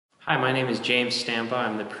Hi, my name is James Stambaugh.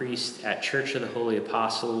 I'm the priest at Church of the Holy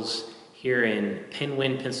Apostles here in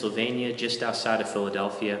Pinwin, Pennsylvania, just outside of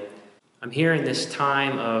Philadelphia. I'm here in this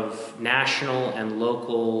time of national and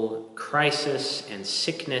local crisis and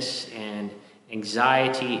sickness and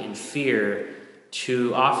anxiety and fear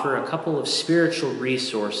to offer a couple of spiritual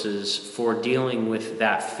resources for dealing with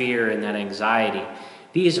that fear and that anxiety.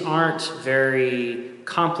 These aren't very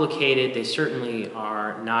complicated. They certainly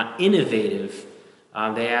are not innovative.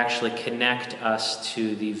 They actually connect us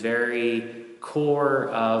to the very core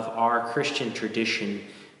of our Christian tradition,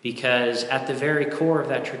 because at the very core of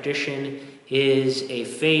that tradition is a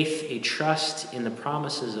faith, a trust in the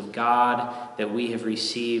promises of God that we have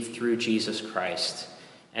received through Jesus Christ.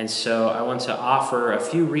 And so I want to offer a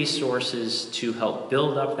few resources to help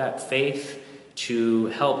build up that faith, to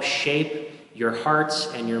help shape your hearts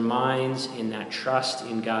and your minds in that trust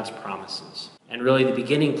in God's promises. And really the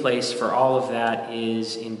beginning place for all of that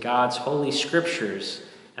is in God's Holy Scriptures.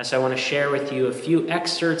 As I want to share with you a few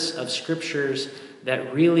excerpts of Scriptures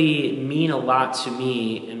that really mean a lot to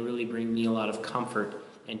me and really bring me a lot of comfort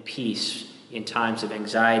and peace in times of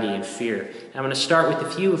anxiety and fear. And I'm going to start with a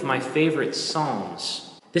few of my favorite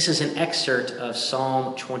Psalms. This is an excerpt of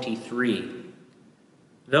Psalm 23.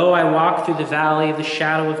 Though I walk through the valley of the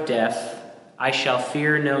shadow of death, I shall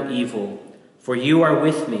fear no evil, for you are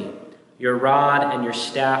with me. Your rod and your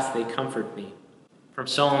staff, they comfort me. From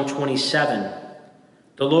Psalm 27,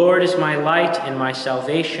 the Lord is my light and my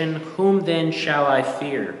salvation. Whom then shall I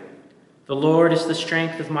fear? The Lord is the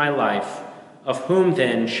strength of my life. Of whom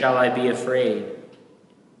then shall I be afraid?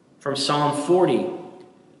 From Psalm 40,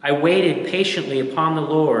 I waited patiently upon the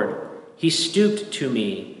Lord. He stooped to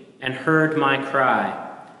me and heard my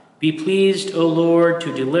cry. Be pleased, O Lord,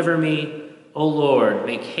 to deliver me. O Lord,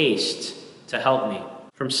 make haste to help me.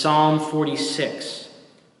 From Psalm 46,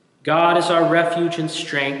 God is our refuge and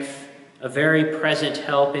strength, a very present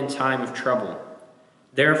help in time of trouble.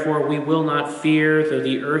 Therefore we will not fear, though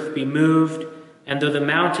the earth be moved, and though the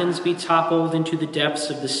mountains be toppled into the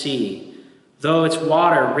depths of the sea, though its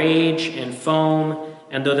water rage and foam,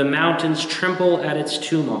 and though the mountains tremble at its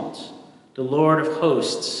tumult. The Lord of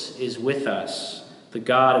hosts is with us. The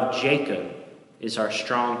God of Jacob is our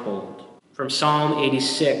stronghold. From Psalm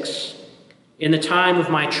 86, in the time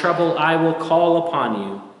of my trouble, I will call upon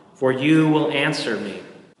you, for you will answer me.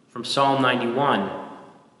 From Psalm 91,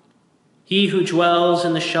 he who dwells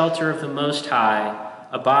in the shelter of the Most High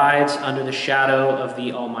abides under the shadow of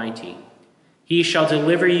the Almighty. He shall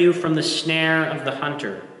deliver you from the snare of the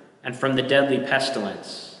hunter and from the deadly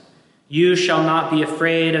pestilence. You shall not be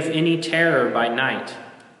afraid of any terror by night,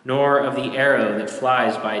 nor of the arrow that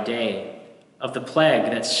flies by day, of the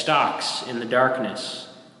plague that stalks in the darkness,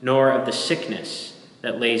 nor of the sickness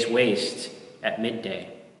that lays waste at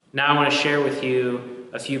midday. Now I want to share with you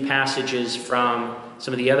a few passages from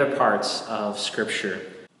some of the other parts of Scripture.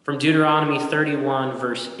 From Deuteronomy 31,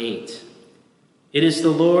 verse 8. It is the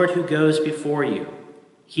Lord who goes before you.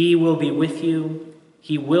 He will be with you.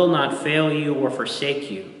 He will not fail you or forsake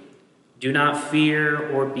you. Do not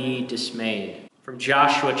fear or be dismayed. From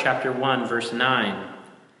Joshua chapter 1, verse 9.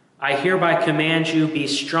 I hereby command you, be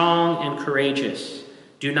strong and courageous.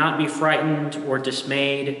 Do not be frightened or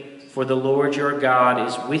dismayed, for the Lord your God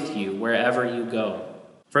is with you wherever you go.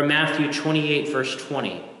 From Matthew 28, verse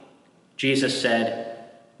 20, Jesus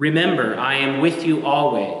said, remember, I am with you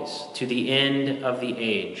always to the end of the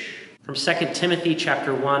age. From 2 Timothy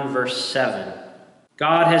chapter 1, verse 7,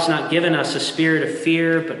 God has not given us a spirit of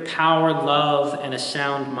fear, but power, love, and a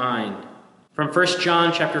sound mind. From 1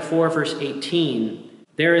 John chapter 4, verse 18,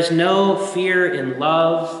 there is no fear in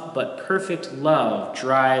love, but perfect love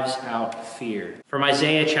drives out fear. From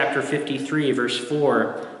Isaiah chapter 53, verse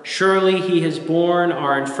 4, surely he has borne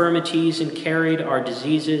our infirmities and carried our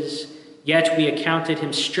diseases, yet we accounted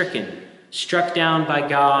him stricken, struck down by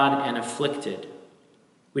God, and afflicted.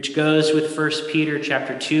 Which goes with 1 Peter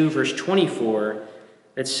chapter 2, verse 24,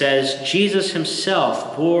 that says, Jesus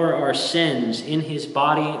himself bore our sins in his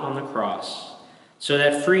body on the cross, so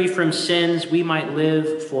that free from sins we might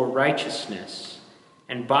live for righteousness,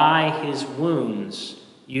 and by his wounds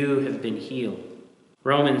you have been healed.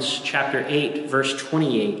 Romans chapter 8, verse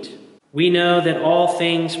 28. We know that all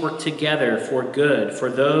things work together for good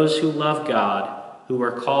for those who love God, who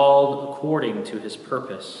are called according to his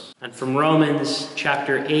purpose. And from Romans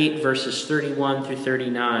chapter 8, verses 31 through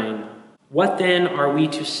 39. What then are we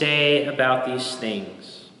to say about these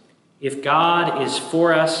things? If God is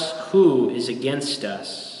for us, who is against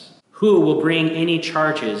us? Who will bring any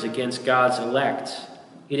charges against God's elect?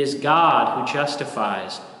 It is God who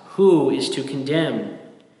justifies. Who is to condemn?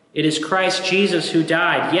 It is Christ Jesus who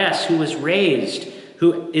died, yes, who was raised,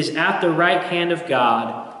 who is at the right hand of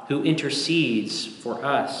God, who intercedes for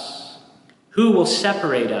us. Who will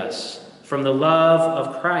separate us from the love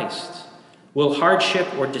of Christ? Will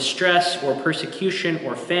hardship or distress or persecution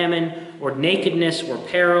or famine or nakedness or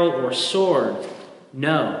peril or sword?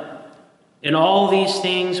 No. In all these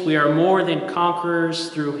things we are more than conquerors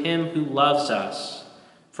through him who loves us.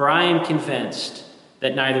 For I am convinced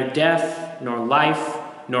that neither death nor life,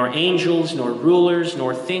 nor angels, nor rulers,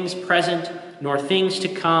 nor things present, nor things to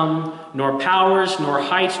come, nor powers, nor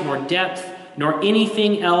height, nor depth, nor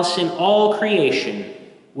anything else in all creation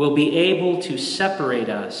will be able to separate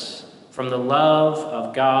us from the love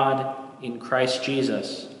of God in Christ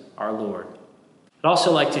Jesus, our Lord. I'd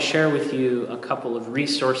also like to share with you a couple of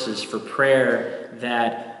resources for prayer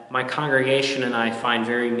that my congregation and I find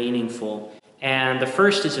very meaningful. And the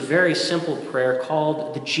first is a very simple prayer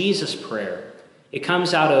called the Jesus Prayer. It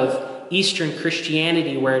comes out of Eastern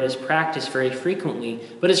Christianity, where it is practiced very frequently,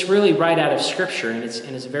 but it's really right out of Scripture, and it's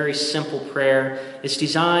a very simple prayer. It's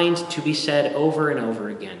designed to be said over and over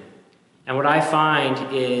again. And what I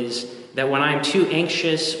find is that when I'm too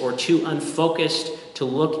anxious or too unfocused to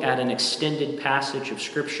look at an extended passage of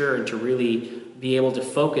Scripture and to really be able to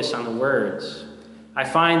focus on the words, I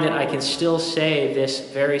find that I can still say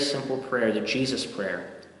this very simple prayer, the Jesus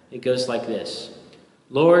Prayer. It goes like this: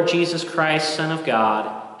 Lord Jesus Christ, Son of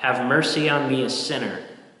God, have mercy on me, a sinner.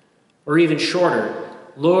 Or even shorter,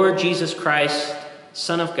 Lord Jesus Christ,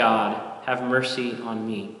 Son of God, have mercy on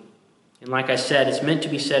me. And like I said, it's meant to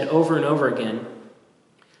be said over and over again.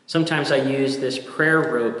 Sometimes I use this prayer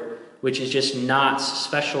rope, which is just knots,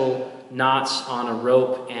 special knots on a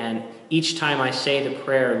rope, and each time I say the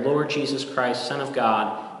prayer, Lord Jesus Christ, Son of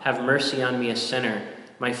God, have mercy on me, a sinner,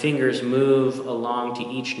 my fingers move along to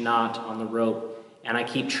each knot on the rope, and I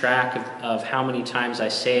keep track of how many times I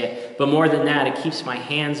say it. But more than that, it keeps my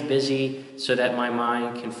hands busy so that my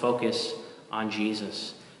mind can focus on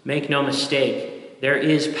Jesus. Make no mistake, there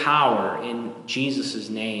is power in Jesus'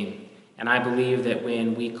 name, and I believe that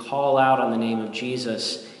when we call out on the name of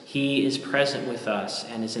Jesus, he is present with us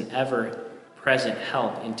and is an ever-present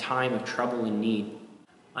help in time of trouble and need.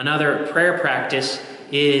 Another prayer practice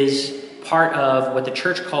is part of what the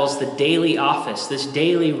church calls the daily office, this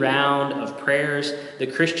daily round of prayers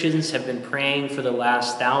that Christians have been praying for the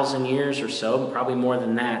last 1,000 years or so, probably more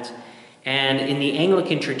than that. And in the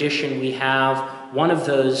Anglican tradition, we have one of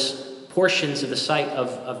those portions of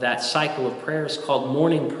that cycle of prayers called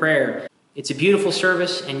morning prayer. It's a beautiful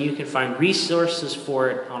service, and you can find resources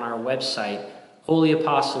for it on our website,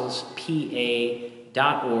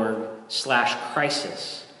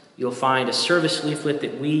 holyapostles.pa.org/crisis. You'll find a service leaflet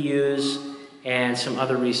that we use and some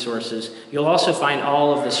other resources. You'll also find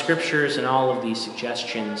all of the scriptures and all of the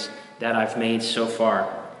suggestions that I've made so far.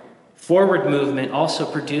 Forward Movement also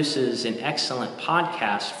produces an excellent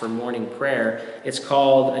podcast for morning prayer. It's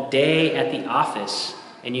called A Day at the Office,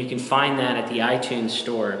 and you can find that at the iTunes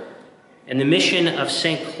store. And the Mission of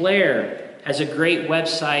St. Clair has a great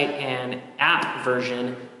website and app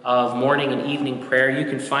version of morning and evening prayer. You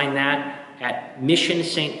can find that at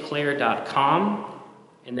missionstclair.com,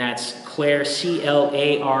 and that's Clare,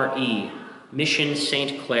 C-L-A-R-E,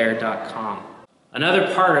 missionstclair.com.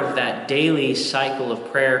 Another part of that daily cycle of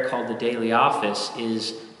prayer called the daily office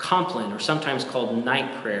is Compline, or sometimes called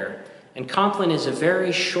night prayer. And Compline is a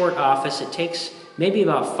very short office. It takes maybe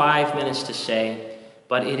about 5 minutes to say,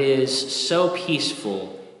 but it is so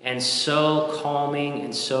peaceful and so calming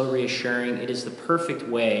and so reassuring. It is the perfect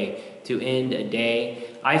way to end a day.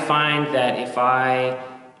 I find that if I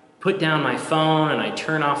put down my phone and I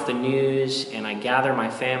turn off the news and I gather my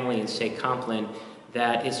family and say Compline,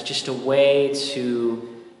 that it's just a way to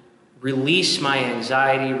release my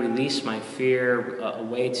anxiety, release my fear, a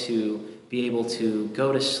way to be able to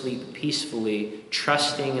go to sleep peacefully,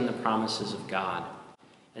 trusting in the promises of God.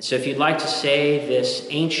 And so if you'd like to say these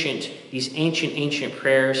ancient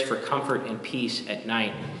prayers for comfort and peace at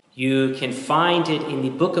night, you can find it in the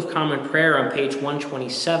Book of Common Prayer on page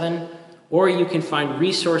 127, or you can find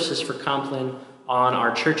resources for Compline on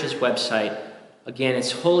our church's website. Again,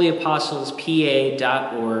 it's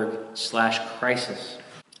holyapostles.pa.org/crisis.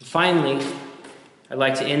 Finally, I'd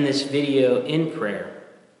like to end this video in prayer.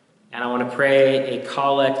 And I want to pray a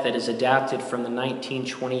collect that is adapted from the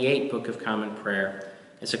 1928 Book of Common Prayer.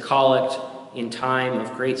 It's a collect in time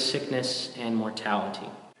of great sickness and mortality.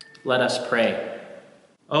 Let us pray.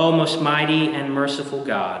 O most mighty and merciful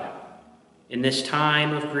God, in this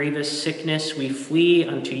time of grievous sickness, we flee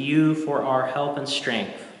unto you for our help and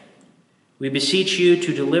strength. We beseech you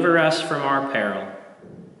to deliver us from our peril.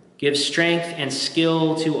 Give strength and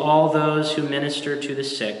skill to all those who minister to the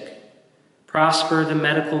sick. Prosper the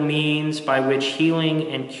medical means by which healing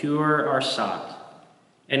and cure are sought,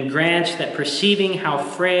 and grant that perceiving how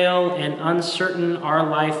frail and uncertain our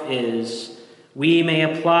life is, we may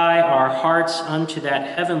apply our hearts unto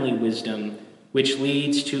that heavenly wisdom which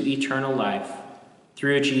leads to eternal life,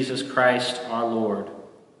 through Jesus Christ our Lord.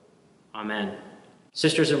 Amen.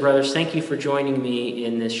 Sisters and brothers, thank you for joining me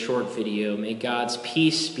in this short video. May God's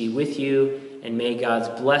peace be with you, and may God's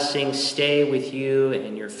blessing stay with you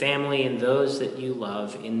and your family and those that you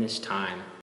love in this time.